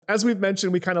as we've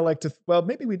mentioned, we kind of like to, well,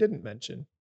 maybe we didn't mention.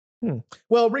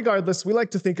 Well, regardless, we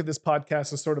like to think of this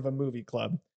podcast as sort of a movie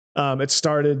club. It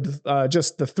started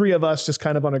just the three of us, just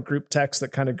kind of on a group text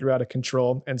that kind of grew out of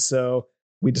control. And so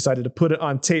we decided to put it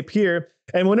on tape here.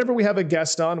 And whenever we have a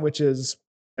guest on, which is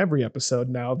every episode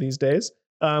now these days,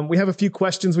 we have a few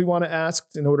questions we want to ask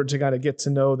in order to kind of get to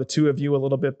know the two of you a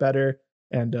little bit better,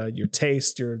 and your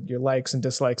taste, your likes and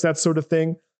dislikes, that sort of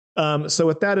thing. So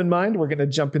with that in mind, we're going to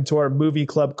jump into our movie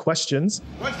club questions.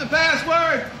 What's the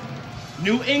password?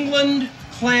 New England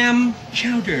clam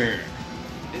chowder.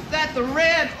 Is that the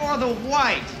red or the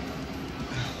white?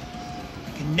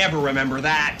 I can never remember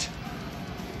that.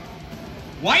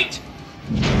 White?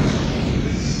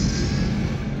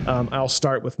 I'll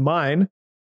start with mine.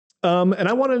 And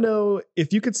I want to know,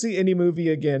 if you could see any movie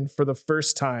again for the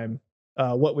first time,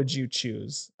 what would you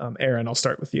choose? Aaron, I'll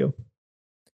start with you.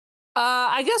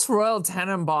 I guess Royal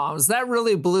Tenenbaums. That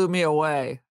really blew me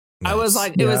away. Nice. I was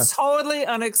like, it was totally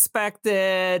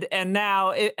unexpected. And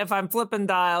now if I'm flipping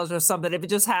dials or something, if it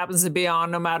just happens to be on,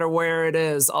 no matter where it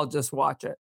is, I'll just watch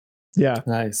it. Yeah.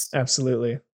 Nice.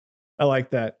 Absolutely. I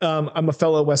like that. I'm a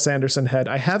fellow Wes Anderson head.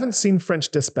 I haven't seen French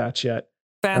Dispatch yet.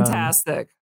 Fantastic.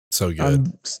 So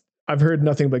good. I've heard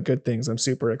nothing but good things. I'm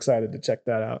super excited to check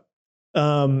that out.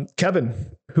 Kevin,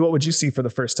 what would you see for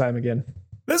the first time again?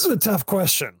 This is a tough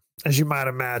question, as you might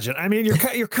imagine. I mean,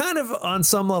 you're kind of on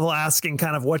some level asking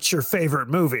kind of what's your favorite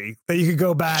movie that you could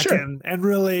go back and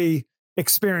really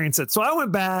experience it. So I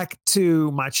went back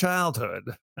to my childhood,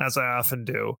 as I often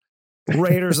do.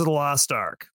 Raiders of the Lost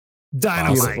Ark.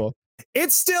 Dynamite. Beautiful.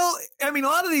 It's still, I mean, a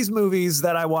lot of these movies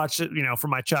that I watched, from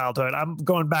my childhood, I'm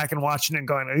going back and watching it and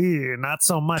going, not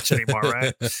so much anymore,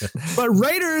 right? But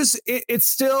Raiders, it's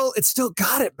still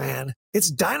got it, man. It's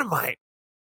dynamite.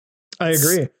 I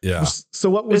agree. Yeah. So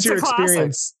what was your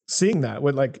experience seeing that?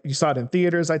 You saw it in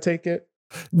theaters, I take it?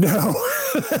 No,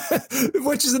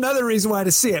 which is another reason why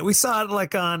to see it. We saw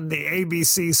it on the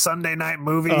ABC Sunday night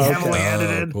movie, heavily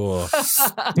edited. Cool.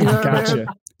 You know Gotcha. I mean?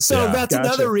 So that's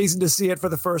another reason to see it for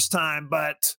the first time,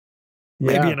 but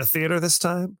maybe in a theater this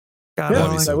time. God,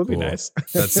 that would be nice.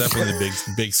 That's definitely a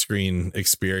big screen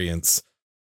experience.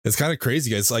 It's kind of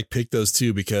crazy, guys. Pick those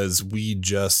two because we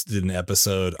just did an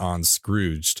episode on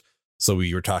Scrooged. So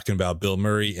we were talking about Bill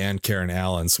Murray and Karen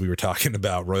Allen. So we were talking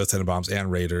about Royal Tenenbaums and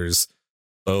Raiders.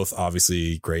 Both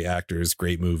obviously great actors,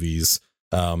 great movies.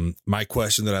 My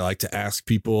question that I like to ask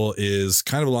people is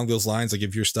kind of along those lines.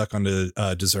 If you're stuck on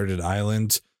a deserted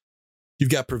island,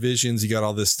 you've got provisions, you got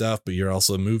all this stuff, but you're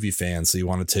also a movie fan. So you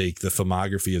want to take the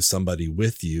filmography of somebody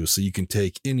with you. So you can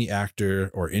take any actor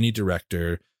or any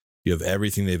director. You have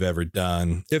everything they've ever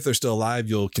done. If they're still alive,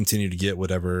 you'll continue to get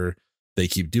whatever they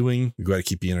keep doing. You got to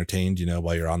keep you entertained,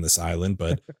 while you're on this island.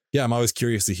 But yeah, I'm always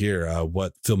curious to hear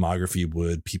what filmography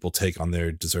would people take on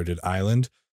their deserted island.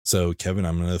 So Kevin,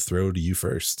 I'm going to throw to you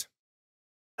first.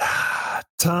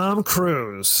 Tom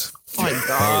Cruise. Oh my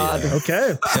God.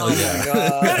 Okay. Hell yeah.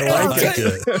 Oh my God. I like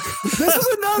it. This is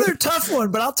another tough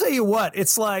one, but I'll tell you what,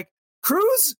 it's like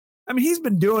Cruise. I mean, he's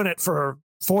been doing it for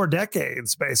 4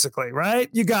 decades, basically, right?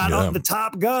 You got the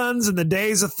Top Guns and the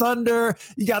Days of Thunder.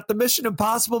 You got the Mission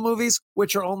Impossible movies,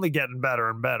 which are only getting better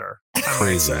and better.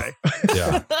 Crazy.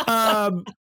 Yeah.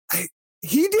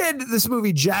 He did this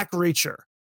movie, Jack Reacher,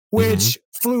 which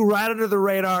flew right under the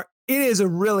radar. It is a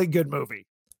really good movie.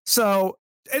 So,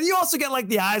 and you also get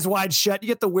the Eyes Wide Shut. You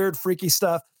get the weird, freaky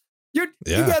stuff. You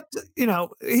get,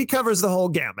 he covers the whole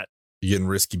gamut. You're getting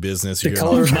Risky Business. The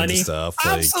Color of Money stuff.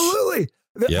 Absolutely.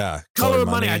 Color of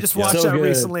Money. I just watched that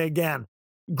recently again.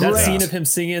 Great. That scene of him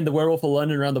singing The Werewolf of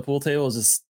London around the pool table is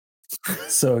just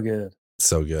so good.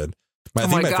 So good. I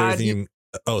think my favorite thing.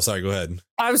 Sorry, go ahead.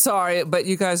 I'm sorry, but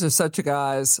you guys are such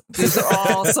guys. These are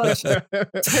all such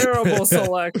terrible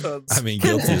selections. I mean,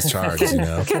 guilty as charged,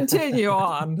 Continue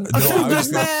on. No, I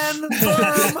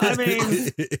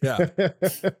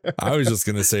was just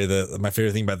going to say that my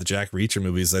favorite thing about the Jack Reacher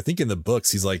movies, I think in the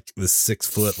books, he's like this 6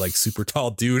 foot, super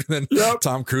tall dude. And then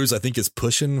Tom Cruise, I think, is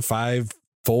pushing 5'4"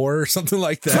 or something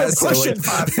like that. Pushing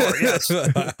 5'4",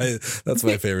 yes. That's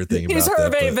my favorite thing about He's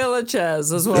that. Hervé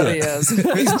Villachez is what he is.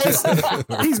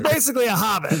 He's basically a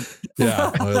hobbit.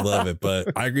 Yeah, I love it.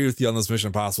 But I agree with you on those Mission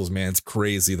Impossibles, man. It's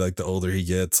crazy. The older he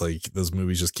gets, those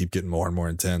movies just keep getting more and more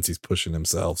intense. He's pushing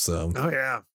himself. So, oh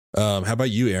yeah. How about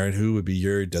you, Aaron? Who would be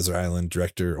your desert island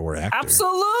director or actor?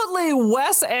 Absolutely,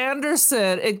 Wes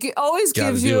Anderson. It always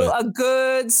gives you a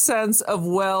good sense of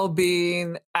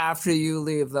well-being after you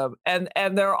leave them, and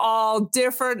they're all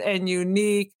different and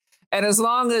unique. And as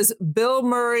long as Bill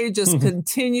Murray just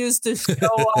continues to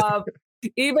show up,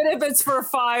 even if it's for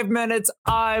 5 minutes,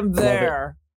 I'm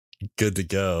there. good to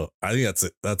go. I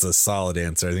think that's a solid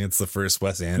answer. I think it's the first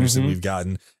Wes Anderson we've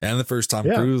gotten, and the first Tom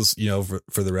Cruise,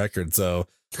 for the record. So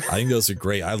I think those are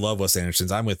great. I love Wes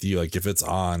Anderson's. I'm with you. Like if it's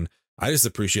on, I just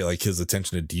appreciate like his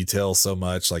attention to detail so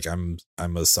much. Like I'm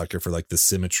a sucker for like the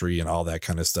symmetry and all that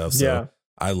kind of stuff. So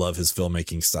I love his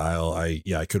filmmaking style. I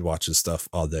could watch his stuff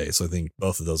all day. So I think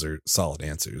both of those are solid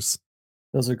answers.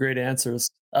 Those are great answers.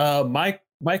 My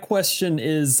question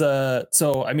is,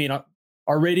 so I mean,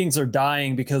 our ratings are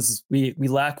dying because we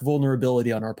lack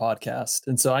vulnerability on our podcast,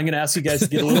 and so I'm going to ask you guys to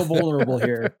get a little vulnerable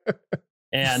here.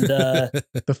 And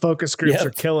the focus groups are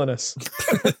killing us.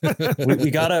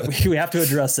 we have to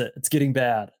address it. It's getting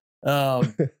bad.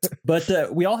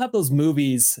 But we all have those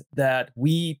movies that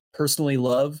we personally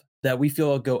love that we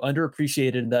feel go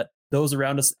underappreciated, that those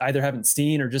around us either haven't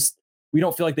seen or just we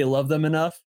don't feel like they love them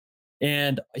enough.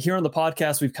 And here on the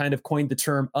podcast, we've kind of coined the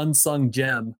term unsung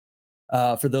gem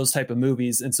for those type of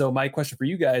movies. And so my question for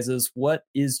you guys is, what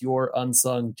is your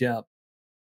unsung gem?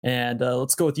 And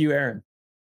let's go with you, Aaron.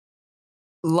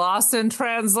 Lost in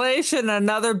Translation,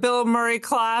 another Bill Murray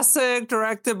classic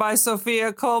directed by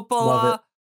Sofia Coppola. Love it.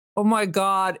 Oh my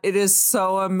God, it is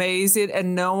so amazing.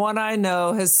 And no one I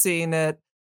know has seen it.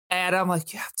 And I'm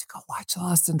like, you have to go watch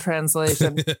Lost in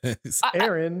Translation.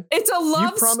 Aaron, it's a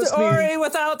love story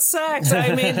without sex.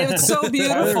 I mean, it's so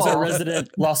beautiful. Tyler's a resident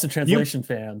Lost in Translation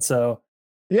fan, so.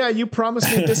 Yeah, you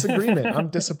promised me disagreement. I'm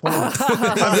disappointed.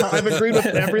 I've agreed with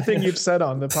everything you've said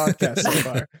on the podcast so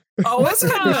far. Oh, what's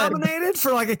nominated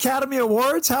for like Academy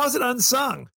Awards? How is it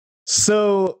unsung?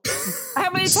 So,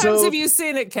 how many times have you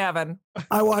seen it, Kevin?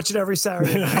 I watch it every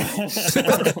Saturday night.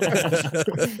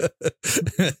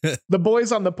 The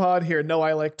boys on the pod here know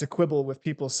I like to quibble with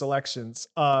people's selections.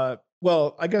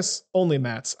 Well, I guess only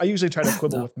Matt's. I usually try to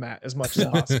quibble with Matt as much as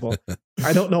possible.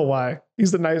 I don't know why.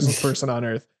 He's the nicest person on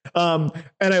earth. And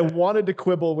I wanted to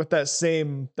quibble with that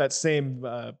same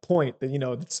point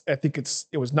that, I think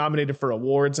it was nominated for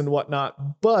awards and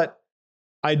whatnot, but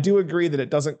I do agree that it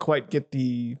doesn't quite get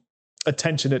the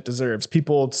attention it deserves.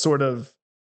 People sort of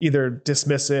either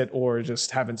dismiss it or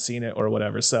just haven't seen it or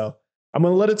whatever. So I'm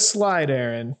going to let it slide,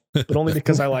 Aaron, but only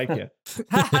because I like you.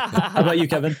 How about you,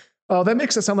 Kevin? Oh, that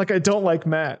makes it sound like I don't like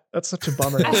Matt. That's such a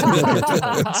bummer.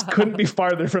 It couldn't be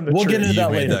farther from the truth. We'll get into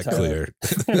that later.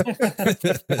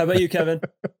 Clear. How about you, Kevin?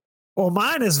 Well,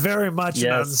 mine is very much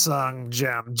an unsung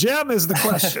gem. Gem is the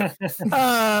question.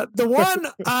 The one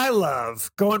I love,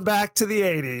 going back to the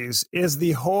 80s, is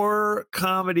the horror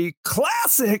comedy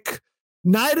classic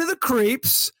Night of the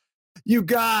Creeps. You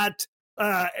got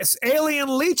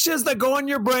alien leeches that go in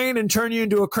your brain and turn you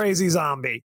into a crazy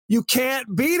zombie. You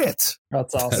can't beat it.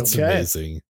 That's awesome. That's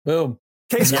amazing. Boom.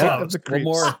 Case closed. One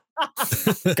more.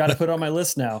 Got to put it on my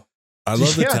list now. I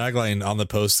love the tagline on the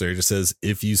poster. It just says,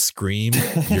 "If you scream,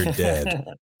 you're dead."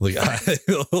 Like, I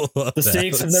love the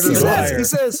stakes have never been higher.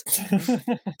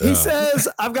 He says,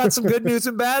 "I've got some good news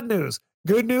and bad news.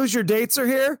 Good news, your dates are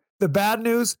here. The bad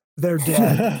news, they're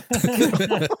dead."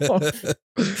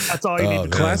 That's all you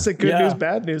need. Classic good news,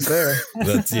 bad news there.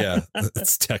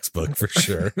 That's textbook for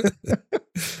sure.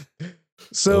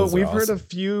 So we've heard a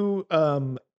few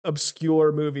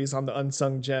obscure movies on the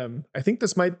unsung gem. I think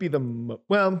this might be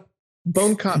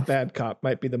Bone Cop, Bad Cop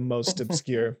might be the most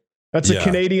obscure. That's a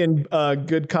Canadian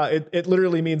good cop. It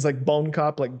literally means like bone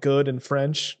cop, like good in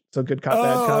French. So good cop,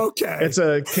 bad cop. Okay. It's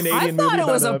a Canadian movie. I thought it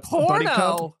was a buddy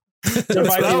cop. porno.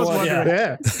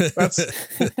 That's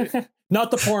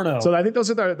not the porno. So I think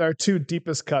those are our two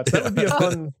deepest cuts. That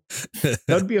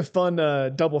would be a fun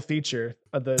double feature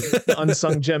of the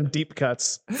unsung gem deep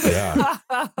cuts. Yeah.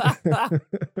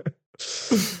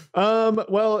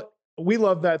 Well, we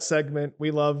love that segment.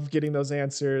 We love getting those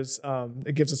answers.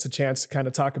 It gives us a chance to kind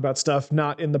of talk about stuff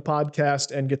not in the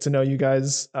podcast and get to know you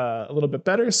guys a little bit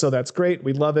better. So that's great.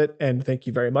 We love it. And thank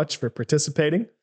you very much for participating.